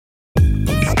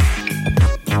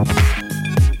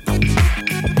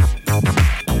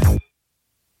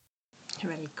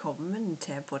Velkommen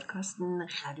til podcasten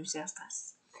Reduser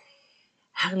stress.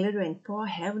 Her er du inn på,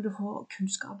 her vil du få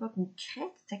kunnskaper,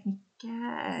 konkrete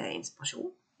teknikker,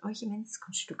 inspirasjon, og ikke minst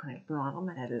kanskje du kan hjelpe noen andre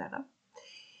med det du lærer.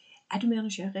 Er du mer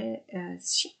nysgjerrig,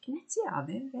 sjekk nettsida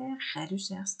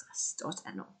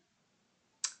www.reduserstress.no.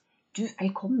 Du,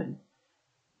 velkommen.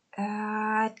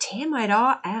 Temaet i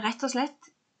dag er rett og slett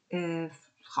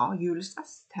fra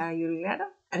julestress til juleglede.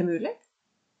 Er det mulig?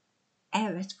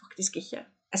 Jeg vet faktisk ikke.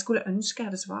 Jeg skulle ønske jeg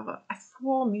hadde svaret. Jeg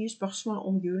får mye spørsmål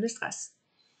om julestress.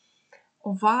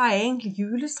 Og hva er egentlig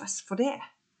julestress for det?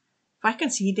 For jeg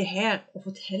kan si det her og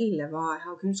fortelle hva jeg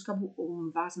har kunnskap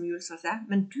om hva som julestress er,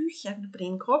 men du kjenner på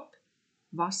din kropp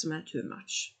hva som er too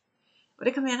much. Og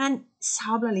det kan være en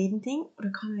sabla liten ting, og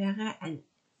det kan være en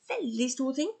veldig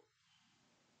stor ting.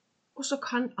 Og så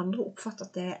kan andre oppfatte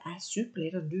at det er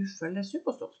superlitt, og du føler det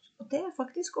superstort. Og det er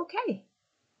faktisk ok.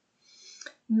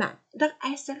 Men det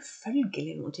er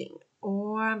selvfølgelig noen ting,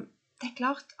 og det er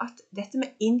klart at dette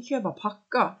med innkjøp av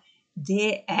pakker,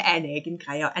 det er en egen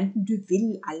greie, enten du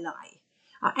vil eller ei.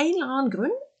 Av en eller annen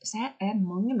grunn så er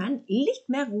mange menn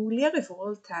litt mer roligere i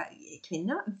forhold til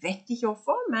kvinner, vet ikke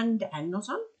hvorfor, men det ender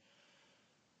sånn.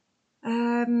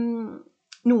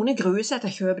 Noen gruer seg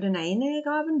til å kjøpe den ene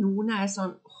gaven, noen er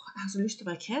sånn, jeg har så lyst til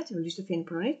å være kreativ, jeg har lyst til å finne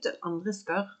på noe nytt, andre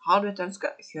spør, har du et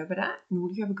ønske, kjøpe det,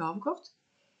 noen kjøper gavekort.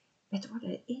 Vet du hva,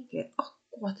 det er egentlig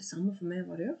akkurat det samme for meg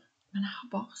hva du gjør, men jeg har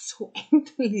bare så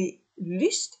egentlig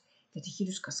lyst til at ikke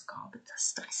du skal skape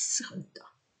stress rundt det.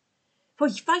 For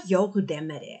hva gjør det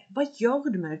med det? Hva gjør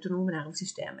det med autonome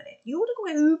nervesystemet ditt? Jo, det går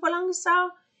i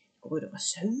ubalanser, det går utover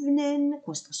søvnen,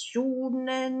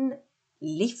 konsentrasjonen,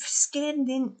 livsgleden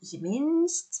din, ikke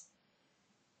minst.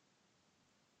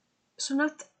 Sånn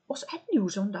at, og så er det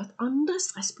jo sånn at andre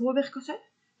stress påvirker seg.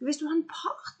 Hvis du har en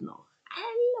partner,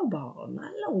 eller barn,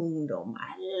 eller ungdom,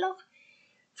 eller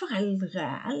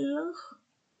foreldre, eller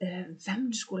hvem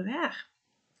det skulle være,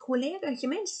 kollegaer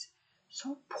ikke minst,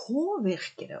 så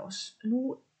påvirker det oss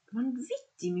noe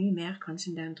vanvittig mye mer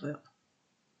kanskje enn det en tror.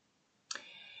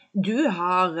 Du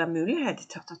har mulighet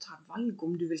til å ta et valg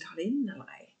om du vil ta det inn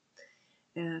eller ei.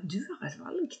 Du har et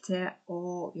valg til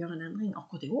å gjøre en endring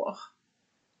akkurat i år.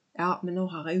 Ja, men nå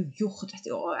har jeg jo gjort dette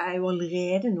i år. Jeg er jo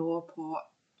allerede nå på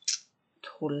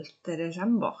 12.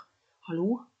 desember. Hallo?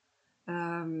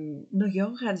 Nå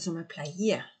gjør jeg det som jeg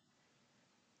pleier.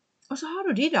 Og så har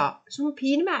du de da, som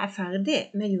pine meg er ferdig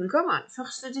med julegavene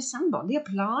 1. desember. De er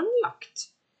planlagt.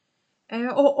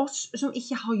 Og oss som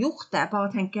ikke har gjort det,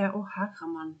 bare tenker,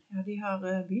 herremann, ja, de har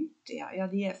begynt, ja,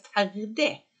 de er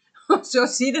ferdig. Og så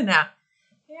sier den her,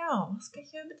 ja, hva skal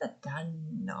jeg kjøpe til den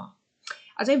da?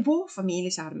 Altså i vår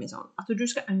familie så er det mye sånn, at du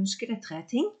skal ønske deg 3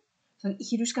 ting, sånn at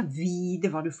ikke du skal vite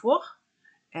hva du får,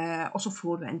 og så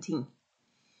får du en ting.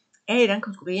 Jeg er i den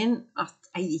kategorien at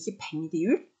jeg gir ikke penger til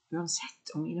jul, uansett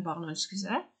om mine barn ønsker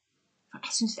seg det, for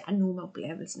jeg synes det er noe med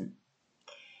opplevelsen.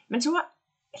 Men så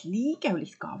liker jeg jo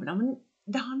litt gaven, men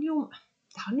det handler jo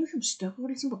ikke om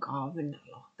størrelsen på gaven,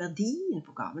 eller verdien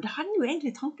på gaven. Det handler jo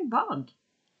egentlig tanken bak.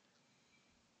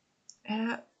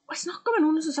 Og jeg snakket med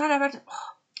noen som sa det, vet du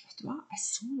hva, jeg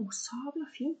så noe sabla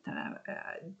fint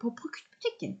på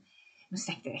bruktbutikken. Men så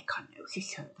tenkte jeg, det kan jeg jo ikke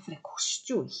kjøpe, for det koster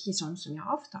jo ikke sånn som jeg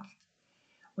har avtalt.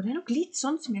 Og det er nok litt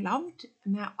sånn som jeg lavd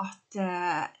med at,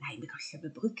 nei, vi kan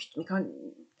kjøpe brukt. Vi kan,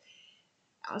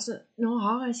 altså, nå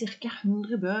har jeg cirka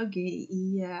 100 bøker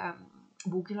i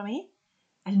bokhylla mi.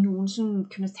 Er det noen som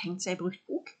kunne tenkt seg brukt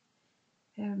bok?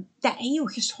 Det er jo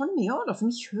ikke sånn vi gjør det, for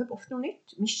vi kjøper ofte noe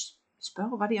nytt. Vi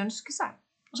spør hva de ønsker seg.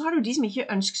 Og så har du de som ikke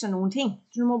ønsker seg noen ting.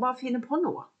 Så du må bare finne på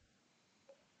noe.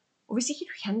 Og hvis ikke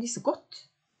du kjenner de så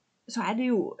godt, så er det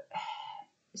jo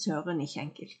søren ikke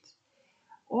enkelt.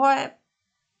 Og jeg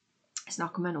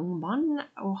snakker med en ung mann,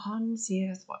 og han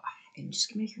sier at jeg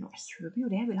ønsker meg ikke noe, jeg kjøper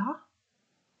jo det jeg vil ha.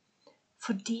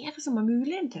 For dere som har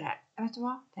muligheten til det, vet du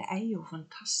hva, det er jo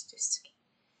fantastisk.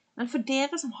 Men for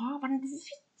dere som har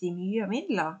vanvittig mye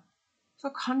midler, så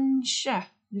kanskje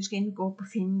du skal inn og gå på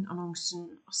Finn-annonsen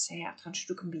og se at kanskje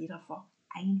du kan bidra for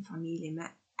en familie med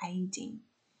en ting.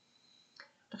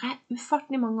 Det er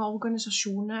ufattelig mange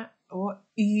organisasjoner og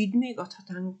ydmyk og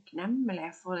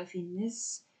takknemlig for det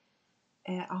finnes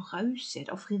av raushet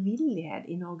og frivillighet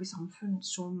i Norges samfunn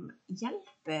som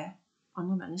hjelper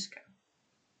andre mennesker.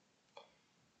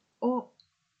 Og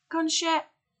kanskje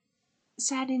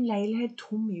så er din leilighet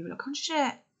tom i jula. Kanskje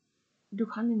du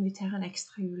kan invitere en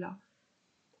ekstra jula.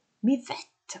 Vi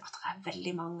vet at det er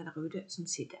veldig mange der ute som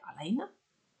sitter alene.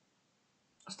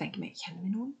 Og så tenker vi, kjenner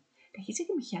vi noen? Det er ikke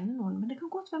sikkert vi kjenner noen, men det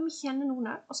kan godt være vi kjenner noen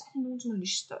også, og så er det noen som har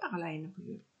lyst til å være alene på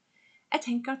jul. Jeg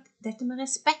tenker at dette med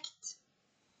respekt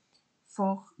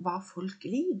for hva folk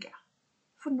liker,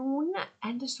 For noen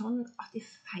det sånn at de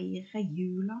feirer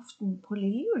julaften på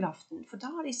lille julaften, for da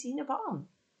har de sine barn.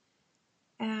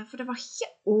 For det var ikke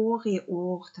år i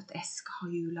år til at jeg skal ha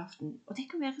julaften, og det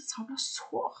kan være sabla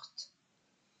sårt.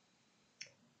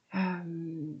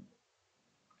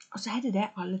 Og så det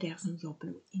alle dere som jobber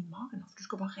nå i magen, for du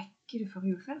skal bare rekke det før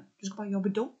juleferien. Du skal bare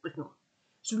jobbe dobbelt nå.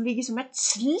 Så du ligger som et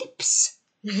slips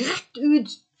rett ut,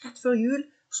 rett før jul,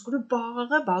 og så skal du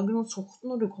bare bake noen sorter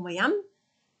når du kommer hjem.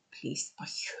 Please,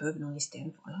 bare kjøp noen i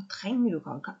stedet for. Eller trenger du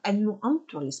kake? Det noe annet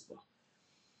du har lyst på?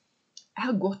 Jeg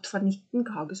har gått fra 19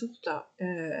 kakesorter,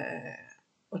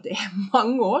 og det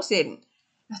mange år siden.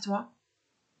 Vet du hva?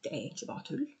 Det egentlig bare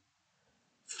tull.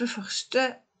 For det første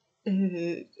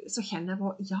så kjenner jeg på,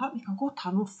 ja, vi kan godt ha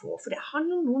noen få, for det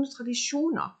handler om noen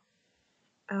tradisjoner.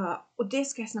 Og det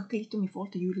skal jeg snakke litt om i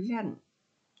forhold til julegleden.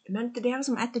 Men til dere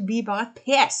som det blir bare et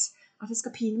pes, at jeg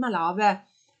skal pine meg lave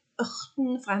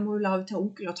ørten, for jeg må jo lave til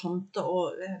onkel og tante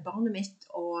og barnet mitt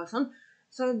og sånn,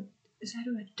 så det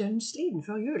jo et dønnsliten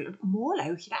før jul. Målet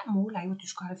jo ikke det, målet jo at du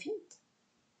skal ha det fint.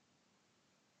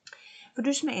 For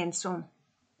du som ensom,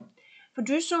 for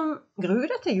du som gruer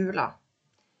deg til jula,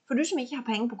 for du som ikke har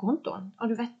penger på kontoen,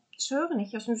 og du vet søren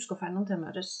ikke hvordan du skal få endene til å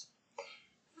møtes.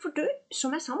 For du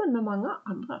som sammen med mange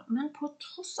andre, men på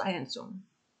tross av ensom.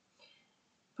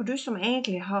 For du som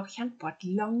egentlig har kjent på et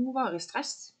langvarig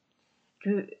stress.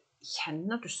 Du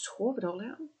kjenner at du sover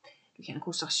dårligere. Du kjenner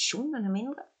konsentrasjonen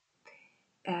mindre.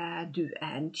 Du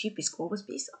en typisk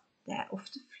overspiser. Det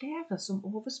ofte flere som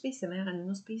overspiser mer enn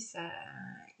underspiser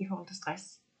i forhold til stress.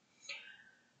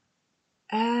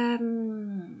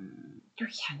 Du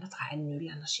kjenner at det null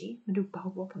energi, men du bare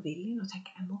går på viljen og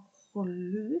tenker, jeg må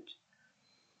holde ut.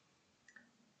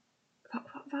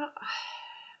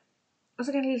 Og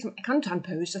så kan jeg kan ta en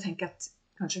pause og tenke at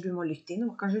kanskje du må lytte inn,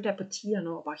 og kanskje det på tiden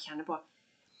nå å bare kjenne på,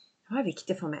 hva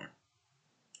viktig for meg?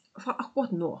 Fra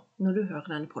akkurat nå, når du hører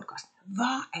denne podcasten,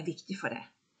 hva viktig for deg?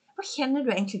 Hva kjenner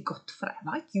du egentlig godt for deg?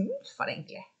 Hva jul for deg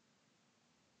egentlig?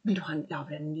 Vil du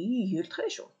lage en ny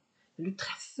juletradisjon? Vil du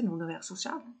treffe noen og være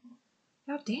sosial?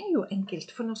 Ja, det jo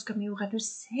enkelt, for nå skal vi jo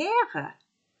redusere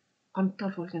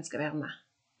antall folk som skal være med.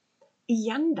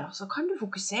 Igjen da, så kan du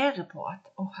fokusere på at,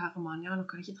 herremann, ja, nå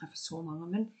kan jeg ikke treffe så mange,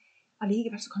 men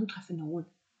allikevel så kan du treffe noen.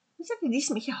 Men så det de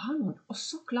som ikke har noen,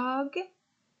 også klage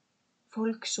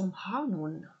folk som har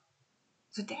noen.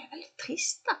 Så det veldig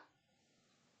trist da.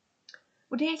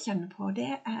 Og det jeg kjenner på, det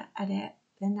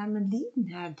den der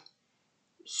medlidenhet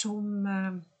som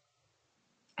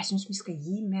jeg synes vi skal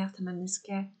gi mer til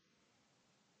mennesker,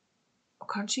 og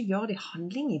kanskje gjøre det i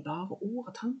handling i bare ord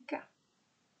og tanker.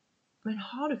 Men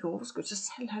har du ikke overskudd, så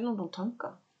selv heller noen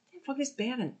tanker. Det faktisk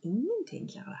bedre enn ingenting,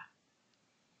 kjære.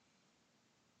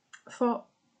 For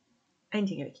en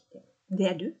ting viktig.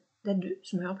 Det du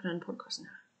som hører på denne podcasten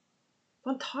her. For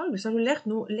antageligvis har du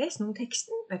lest noen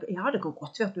teksten. Ja, det kan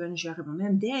godt være at du nysgjerrig på meg,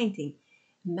 men det en ting.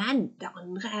 Men det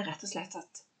andre rett og slett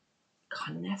at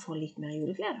kan jeg få litt mer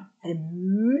juleglede? Det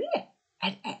mulig?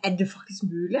 Det faktisk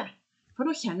mulig? For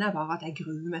nå kjenner jeg bare at jeg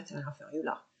gruer meg til denne før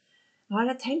jula. Nå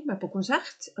hadde jeg tenkt meg på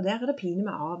konsert, og der det pine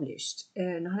meg avlyst.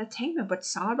 Nå hadde jeg tenkt meg på et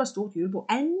sabla stort julebord.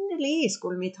 Endelig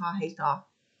skulle vi ta helt av.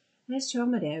 Men jeg sør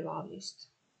med det jo avlyst.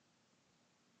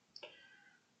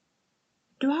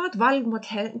 Du har et valg om å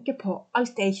tenke på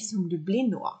alt det ikke som du blir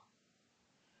nå.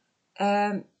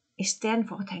 I stedet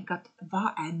for å tenke at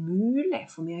hva mulig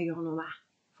for meg å gjøre noe med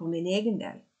for min egen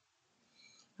del?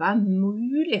 Hva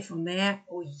mulig for meg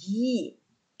å gi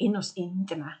innerst inn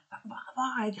til meg?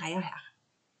 Hva greia her?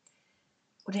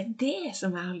 Og det det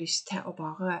som jeg har lyst til å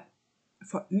bare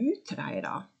få ut til deg i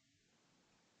dag.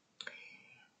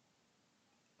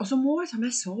 Og så må jeg ta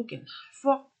med sorgen.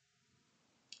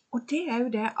 Og det jo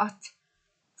det at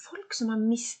folk som har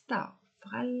mistet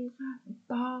foreldre,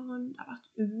 barn, det har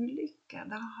vært ulykker,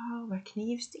 det har vært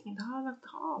knivstikking, det har vært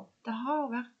drap, det har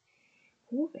vært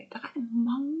hoved. Det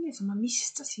mange som har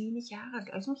mistet sine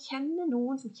kjære, som kjenner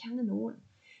noen som kjenner noen.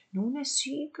 Noen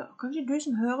syke, kanskje du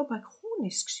som hører på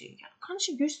kronisk syk, eller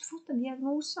kanskje just fått en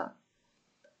diagnose.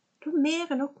 Du har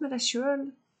mer enn nok med deg selv.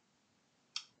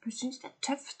 Du synes det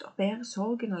tøft å bære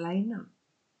sorgen alene.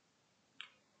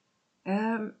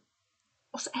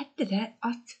 Og så det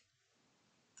at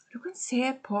du kan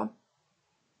se på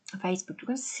Facebook, du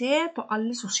kan se på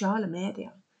alle sosiale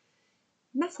medier,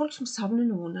 med folk som savner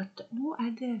noen, at nå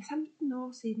det 15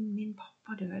 år siden min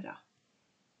pappa døde.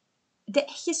 Det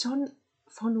ikke sånn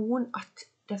for noen at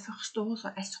det første året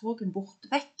så sorgen bort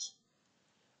vekk.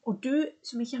 Og du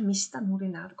som ikke har mistet noe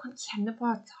din du kan kjenne på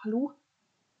at, hallo,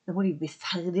 nå må de bli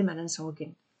ferdig med den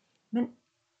sorgen. Men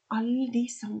alle de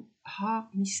som har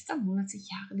mistet noen av sine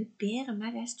kjære, det bærer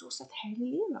med det stort sett hele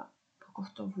livet, på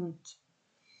godt og vondt.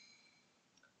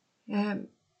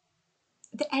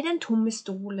 Det den tomme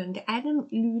stolen, det den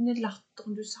lune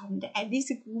latteren du savner, det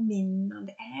disse gode minnene,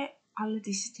 det alle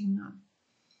disse tingene.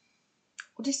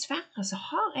 Og dessverre så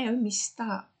har jeg jo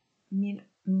mistet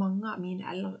mange av mine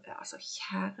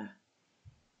kjære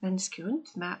mennesker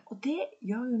rundt meg, og det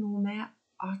gjør jo noe med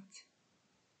at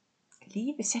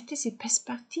livet settes i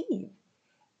perspektiv.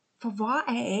 For hva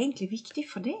egentlig viktig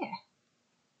for det?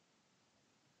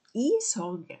 I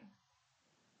sorgen.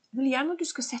 Jeg vil gjerne at du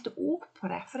skal sette ord på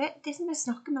det, for det som jeg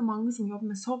snakker med mange som jobber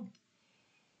med sorg,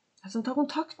 som tar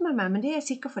kontakt med meg, men det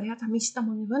sikkert fordi at jeg har mistet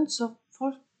mange rundt, så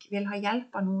folk vil ha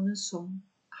hjelp av noen som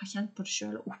har kjent på det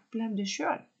selv og opplevd det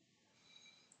selv.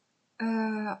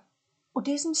 Og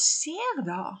det som skjer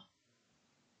da,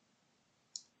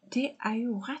 det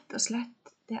jo rett og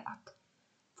slett det at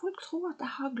folk tror at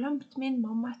jeg har glemt min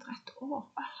mamma etter et år,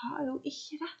 og jeg har jo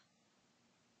ikke det.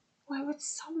 Og jeg har vært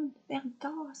savn hver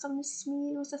dag, savnet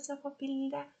smil hos seg på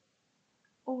bildet.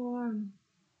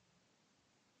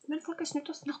 Men folk har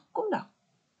snudd å snakke om det,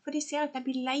 for de ser at jeg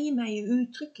blir lei meg i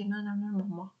uttrykket når jeg nevner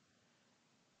mamma.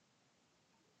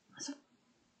 Altså,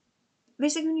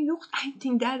 hvis jeg kunne gjort en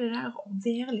ting, det det der å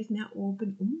være litt mer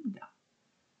åpen om det.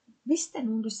 Hvis det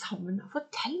noen du savner,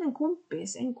 fortell en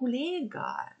kompis, en kollega,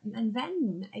 en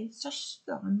venn, en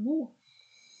søster, en mor.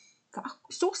 For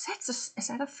stort sett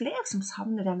så det flere som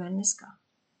savner det mennesker.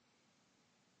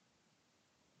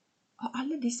 Og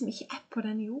alle de som ikke på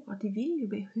denne jorda, de vil jo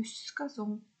bli husket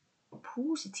som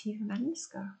positive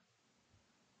mennesker.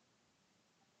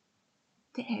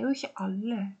 Det jo ikke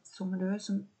alle som døde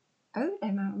som også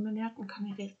men det at man kan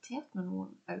irritert med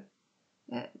noen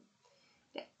også.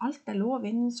 Alt lov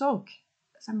innen sorg.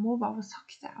 Så jeg må bare få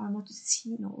sagt det, og jeg måtte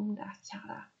si noe om det,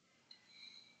 kjære.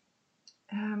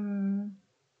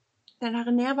 Den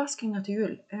her nedvaskingen til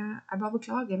jul, jeg bare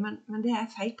beklager, men det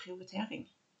feil prioritering.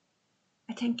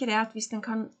 Jeg tenker det at hvis den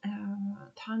kan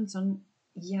ta en sånn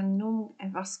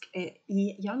gjennomvask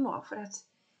i januar, for det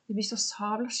blir så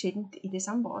sabla skident i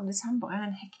desember, og desember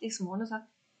en hektisk måned, så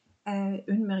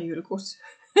mer julekos.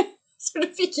 Så du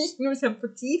fikk ikke noe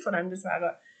sympati for den,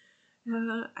 dessverre.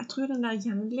 Jeg tror den der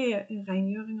jevnlige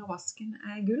rengjøring og vasken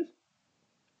gull.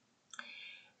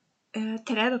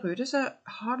 Til det der ute, så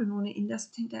har du noen inn der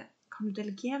som tenkte, kan du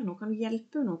delegere noe? Kan du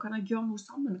hjelpe noe? Kan jeg gjøre noe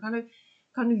sammen?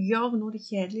 Kan du gjøre noe det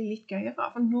kjedelige litt gøyere?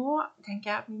 For nå tenker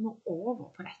jeg at vi må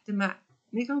over på dette med,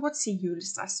 vi kan godt si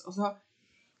julestress, og så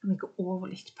kan vi gå over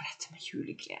litt på dette med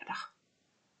julegleder.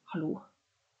 Hallo.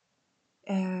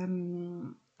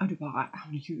 Og du bare,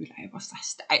 men jul jo bare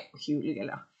stress, det jo ikke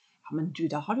julegleder. Ja, men du,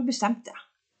 da har du bestemt det.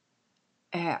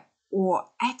 Og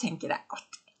jeg tenker det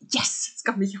at, yes,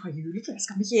 skal vi ikke ha julegleder?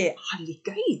 Skal vi ikke ha litt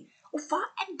gøy? Og hva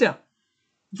det?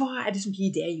 Hva det som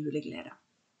gir det juleglede?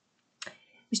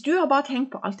 Hvis du har bare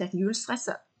tenkt på alt dette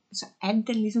julestresset, så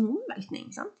det en liksom omveltning,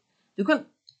 sant? Du kan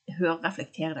høre,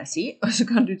 reflektere deg, si, og så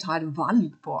kan du ta et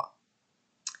valg på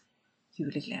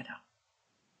juleglede.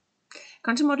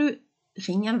 Kanskje må du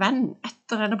ringe en venn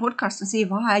etter denne podcasten og si,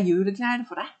 hva juleglede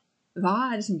for deg?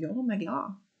 Hva det som gjør meg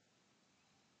glad?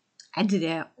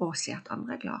 Det å se at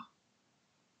andre glad?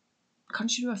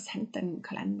 Kanskje du har sendt en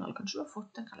kalender, eller kanskje du har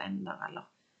fått en kalender,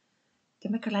 eller det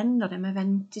med kalender, det med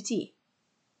ventetid.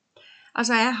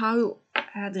 Altså, jeg har jo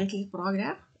dritt litt på dag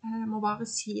der. Jeg må bare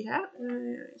si det,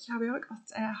 kjære Bjørg,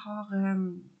 at jeg har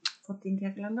fått inn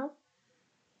tekalender.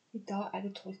 I dag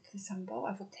det 12. desember, og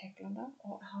jeg har fått tekalender,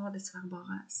 og jeg har dessverre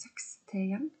bare 6 til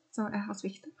igjen, så jeg har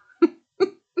sviktet.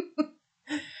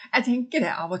 Jeg tenker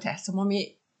det av og til, så må vi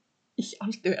ikke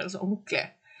alltid være så ordentlig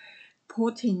på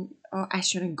ting, og jeg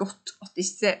skjønner godt at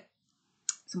disse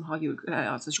som har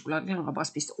sjokoladegleder har bare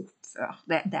spist opp før.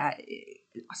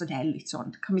 Det litt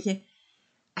sånn. Kan vi ikke,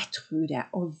 jeg tror det,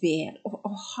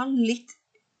 å ha litt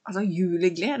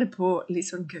juleglede på litt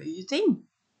sånn gøye ting,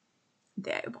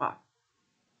 det jo bra.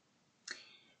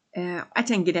 Jeg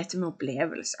tenker dette med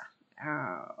opplevelse.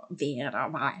 Være der,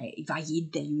 hva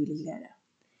gir det juleglede?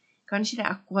 Kanskje det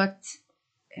akkurat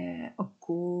å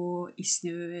gå i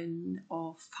snøen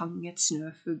og fange et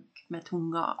snøfugg med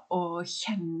tunga og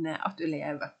kjenne at du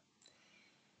lever.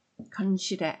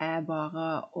 Kanskje det bare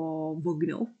å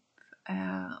vågne opp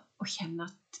og kjenne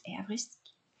at jeg frisk.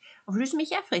 Og for du som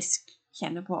ikke frisk,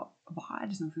 kjenne på hva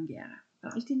det som fungerer.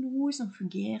 Det alltid noe som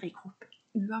fungerer i kroppen,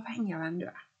 uavhengig av hvem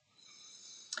du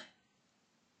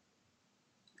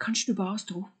Kanskje du bare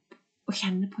står opp og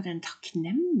kjenner på den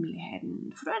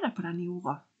takknemligheten, for du der på denne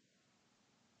jorda.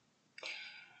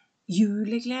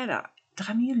 Julegleder,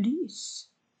 det mye lys.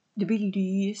 Det blir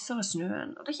lysere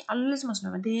snøen, og det ikke alle som har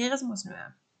snø, men dere som har snø.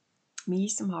 Vi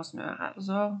som har snø her, og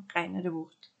så regner det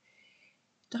bort.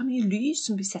 Det mye lys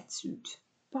som blir sett ut.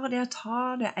 Bare det å ta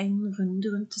det en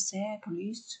runde rundt og se på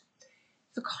lys,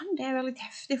 så kan det være litt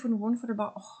heftig for noen, for det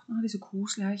bare, nå er det så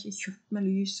koselig, jeg har ikke kjøpt meg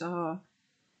lys, og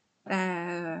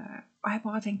jeg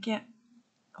bare tenker,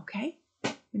 ok,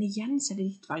 men igjen så er det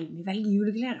ditt valg. Vi velger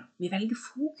juleglede. Vi velger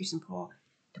fokusen på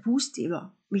det positive.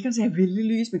 Vi kan se ville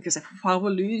lys, vi kan se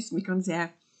farver lys, vi kan se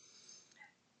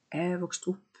vokst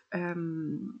opp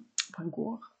på en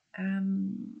gård,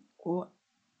 og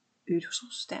ut hos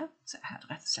oss der, så er det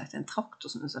rett og slett en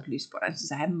traktor som har satt lys på. Den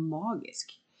synes jeg er magisk.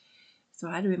 Så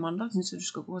er du i mandag, synes jeg du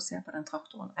skal gå og se på den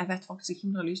traktoren. Jeg vet faktisk ikke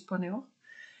om det er lys på den i år.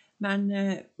 Men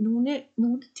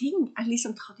noen ting er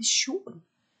liksom tradisjon.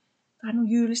 Det er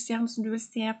noen julestjerner som du vil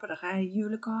se på, det er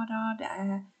julegater,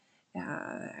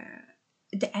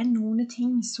 det er noen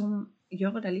ting som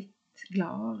gjør deg litt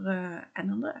gladere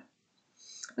enn andre.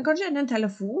 Men kanskje er det den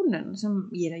telefonen som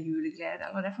gir deg juleglede,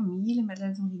 eller det er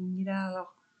familiemedlemmer som ringer deg,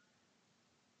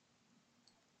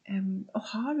 og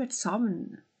har du et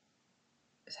savn,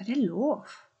 så er det lov.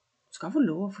 Du skal få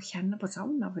lov å kjenne på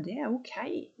savnet, for det er ok.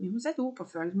 Vi må sette ord på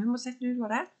følelsen, vi må sette ut hva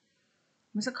det er.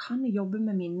 Men så kan vi jobbe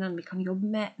med minnene. Vi kan jobbe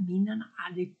med minnene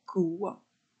av det gode.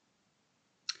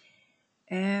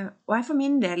 Og jeg for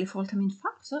min del, i forhold til min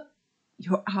far, så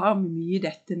har vi mye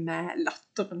dette med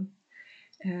latteren.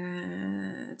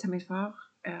 Til min far,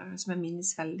 som jeg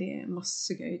minnes veldig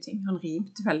masse gøye ting. Han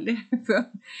rimte veldig før,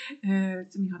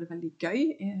 så vi hadde veldig gøy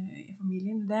i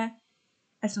familien. Det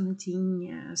er sånne ting,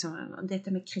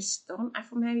 dette med kristeren er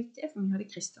for meg viktig, for vi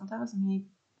hadde kristeren der, som vi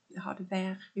hadde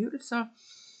hver jul, så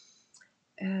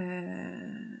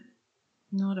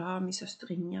når da min søster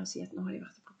ringer og sier at nå har de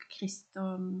vært og plukket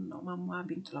kristern, og mamma har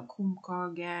begynt å lage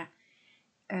krumkake,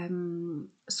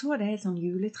 så er det en sånn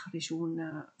juletradisjon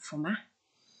for meg.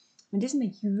 Men det som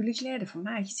er juleglede for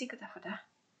meg er ikke sikkert det er for det.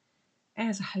 Jeg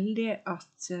er så heldig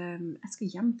at jeg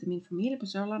skal hjem til min familie på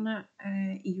Sørlandet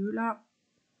i jula,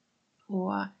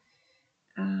 og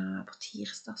på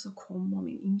tirsdag så kommer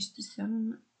min yngste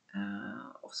sønn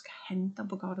og skal hente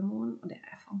han på Gardermoen, og det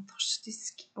er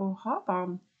fantastisk å ha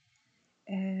barn,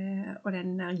 og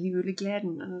den der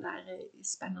julegleden, den der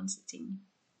spennende ting.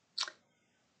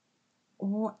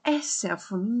 Og jeg ser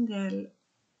for min del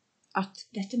at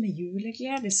dette med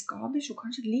juleglede skapes jo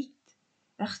kanskje litt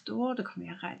hvert år. Det kan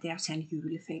være det å se en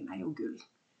julefilm er jo gull.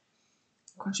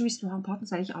 Kanskje hvis du har en partner,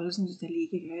 så er det ikke alle som synes det er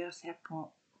like gøy å se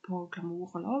på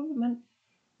glamour og lov, men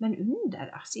det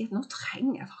der, si at nå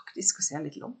trenger jeg faktisk å se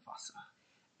litt lov, altså.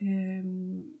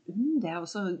 Det, og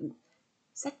så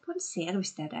sett på en serie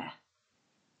hvis det er det.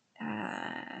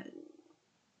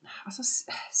 Altså,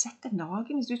 sett deg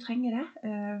nagen hvis du trenger det.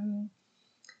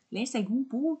 Les en god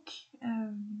bok.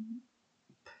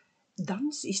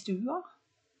 Dans i stua.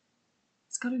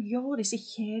 Skal du gjøre disse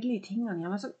kjedelige tingene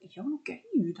hjemme, så gjør noe gøy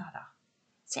ut av det.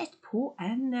 Sett på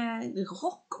en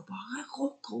rock, og bare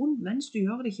rock rundt mens du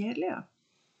gjør det kjedelige.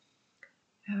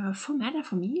 For meg er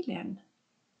familien.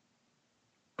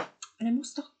 Men jeg må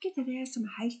snakke til det som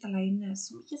er helt alene,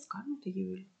 som ikke skal noe til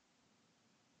jul.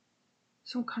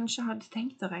 Som kanskje hadde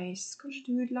tenkt å reise, kanskje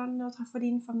til utlandet og treffe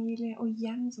din familie, og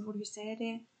igjen så får du se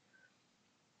det.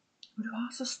 Og du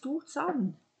har så stort savn.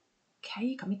 Ok,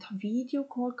 kan vi ta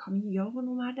videokall? Kan vi gjøre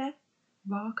noe med det?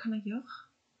 Hva kan jeg gjøre?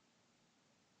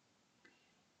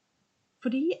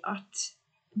 Fordi at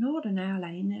når den er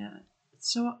alene,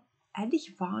 så er det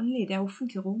ikke vanlig i det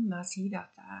offentlige rommet å si det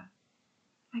at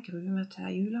jeg gruer meg til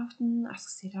julaften, jeg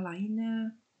skal sitte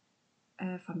alene,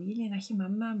 familien er ikke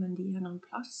med meg, men de er noen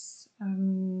plass.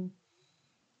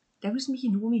 Det er liksom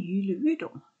ikke noe vi hyler ut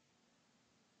om.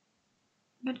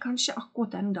 Men kanskje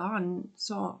akkurat den dagen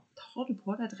så tar du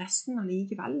på deg dressen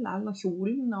allikevel, eller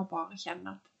kjolen, og bare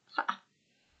kjenner at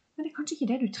men det er kanskje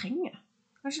ikke det du trenger.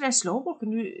 Kanskje det er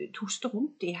slåbroken du toster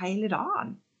rundt i hele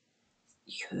dagen.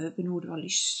 Kjøpe noe du har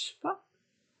lyst på.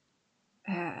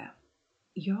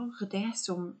 Gjør det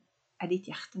som er ditt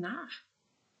hjerte nær.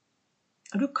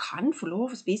 Og du kan få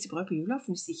lov å spise brød på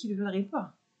julaften hvis ikke du vil ribba.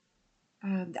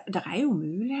 Det er jo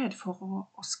mulighet for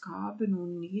å skape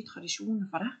noen nye tradisjoner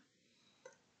for det.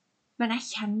 Men jeg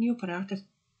kjenner jo på det at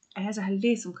jeg er så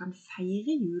heldig som kan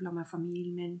feire jula med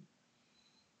familien min.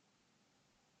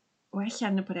 Og jeg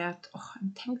kjenner på det at,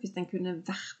 tenk hvis den kunne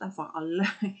vært der for alle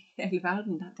i hele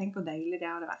verden. Tenk hvor deilig det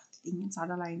hadde vært. Ingen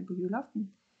satt alene på julaften.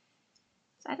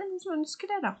 Så er det noen som ønsker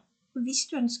det da. Og hvis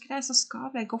du ønsker det, så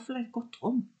skap deg et godt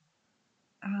rom.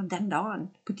 Den dagen,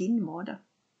 på din måte.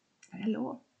 Det er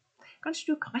lov.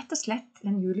 Kanskje du kan rett og slett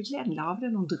den julegleden lave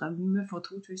deg noen drømmer for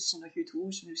 2022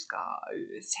 som du skal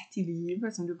sette i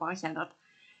livet, som du bare kjenner at,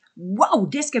 wow,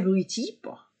 det skal jeg bruke tid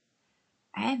på.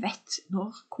 Jeg vet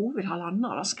når covid har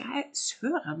landet, da skal jeg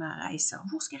søren meg reise.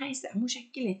 Hvor skal jeg reise? Jeg må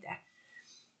sjekke litt det.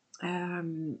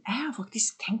 Jeg har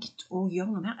faktisk tenkt å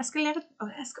gjøre noe mer. Jeg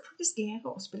skal faktisk lære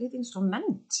å spille et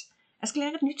instrument. Jeg skal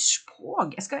lære et nytt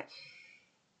språk. Jeg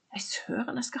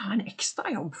skal ha en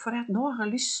ekstra jobb, for nå har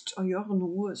jeg lyst til å gjøre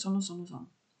noe sånn og sånn og sånn.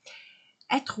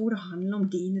 Jeg tror det handler om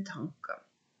dine tanker.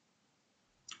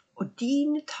 Og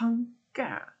dine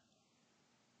tanker,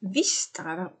 hvis det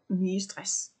har vært mye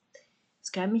stress,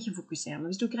 skal vi ikke fokusere. Men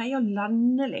hvis du greier å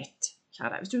lande litt,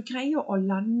 hvis du greier å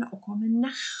lande og komme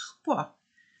nærpå,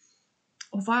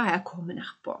 og hva er jeg kommet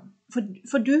nærpå?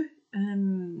 For du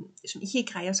som ikke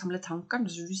greier å samle tankene,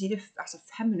 så du sitter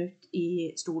 5 minutter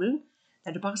i stolen,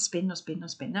 der du bare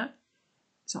spinner,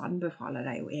 så anbefaler jeg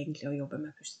deg jo egentlig å jobbe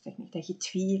med pusteteknikk. Det er ikke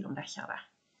tvil om det, kjære.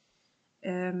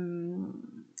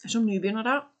 Som nybegynner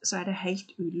da, så er det helt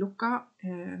utelukket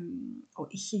å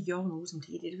ikke gjøre noe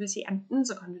samtidig. Det vil si, enten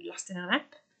så kan du laste ned en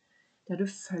app, der du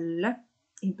følger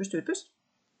innpust og utpust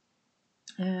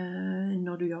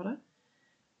når du gjør det.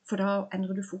 For da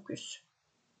endrer du fokus.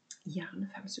 Gjerne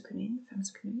 5 sekunder inn, 5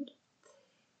 sekunder ut.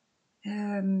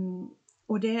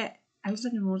 Og ellers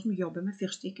er det noen som jobber med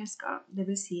fyrstikkesker. Det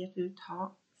vil si at du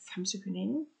tar 5 sekunder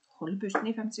inn, holder pusten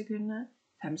i 5 sekunder,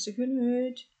 5 sekunder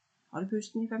ut, holder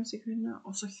pusten i 5 sekunder,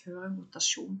 og så kjører en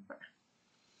rotasjon på det.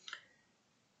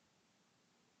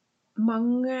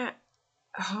 Mange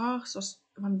har så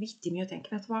vanvittig mye å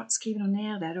tenke. Vet du hva? Skriv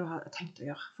ned det du har tenkt å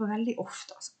gjøre. For veldig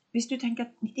ofte, altså. Hvis du tenker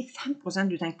at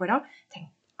 95% du tenker på i dag,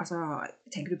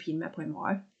 tenker du pin meg på i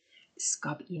morgen.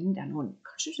 Skap inn deg noen.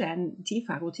 Kanskje det er en tid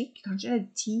for erotikk. Kanskje det er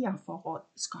tida for å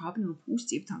skape noen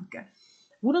positive tanker.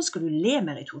 Hvordan skal du le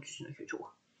mer i 2022?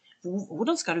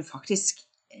 Hvordan skal du faktisk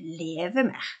leve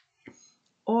mer?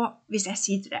 Og hvis jeg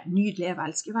sier til deg, nyt, leve,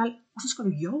 elske, vel, hvordan skal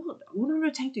du gjøre det? Hvordan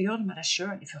har du tenkt å gjøre det med deg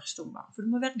selv i første omgang? For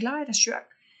du må være glad i deg selv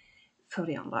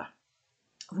før de andre.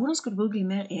 Hvordan skal du bruke litt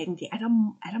mer egentlig? Er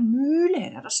det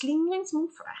mulighet? Er det slingringsmonn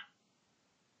for deg?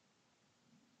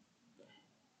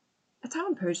 Jeg tar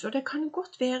en pause, og det kan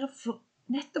godt være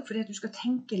nettopp fordi at du skal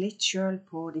tenke litt selv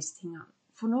på disse tingene.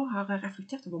 For nå har jeg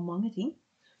reflektert over mange ting.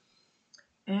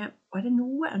 Og er det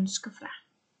noe jeg ønsker for deg,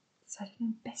 så er det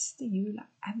den beste jula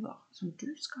ever som du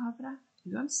skal ha for deg.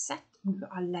 Uansett om du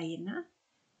er alene,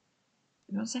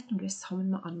 uansett om du er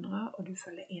sammen med andre og du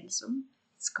føler ensom,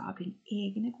 skap din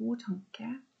egne gode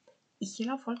tanker. Ikke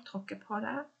la folk tråkke på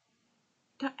deg.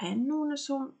 Det er noen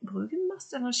som bruker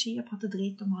masse energi og prater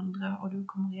drit om andre, og du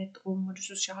kommer i et rom, og du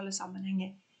sosiale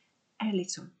sammenhenger er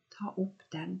litt sånn, ta opp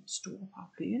den store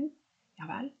paraplyen. Ja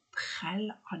vel, prell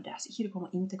av det. Så ikke du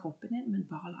kommer inn til kroppen din, men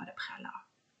bare la det prelle av.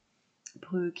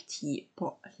 Bruk tid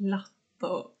på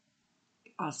latter,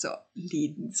 altså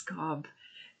lidenskap,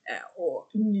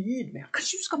 og nyd mer.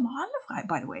 Kanskje du skal male for deg,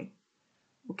 by the way.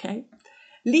 Ok?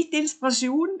 Litt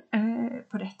inspirasjon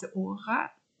på dette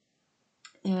året.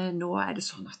 Nå er det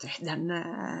sånn at denne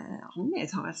Annie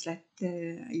tar rett og slett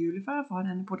juleferie fra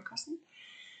denne podcasten.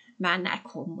 Men jeg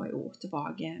kommer jo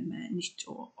tilbake med nytt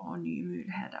år og nye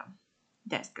muligheter.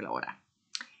 Det skal jeg love deg.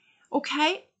 Ok,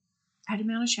 er du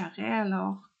mer nysgjerrig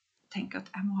eller tenker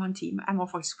at jeg må ha en time? Jeg må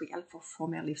faktisk få hjelp for å få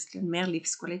mer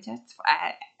livskvalitet. For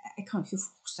jeg kan ikke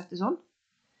fortsette sånn.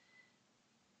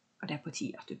 Og det er på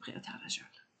tide at du prioriterer deg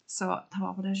selv. Så ta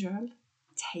vare på deg selv.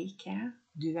 Take care.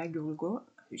 Du er Gulgo.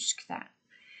 Husk det.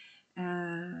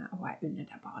 Og jeg unner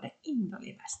deg bare det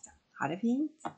inderlig beste. Ha det fint.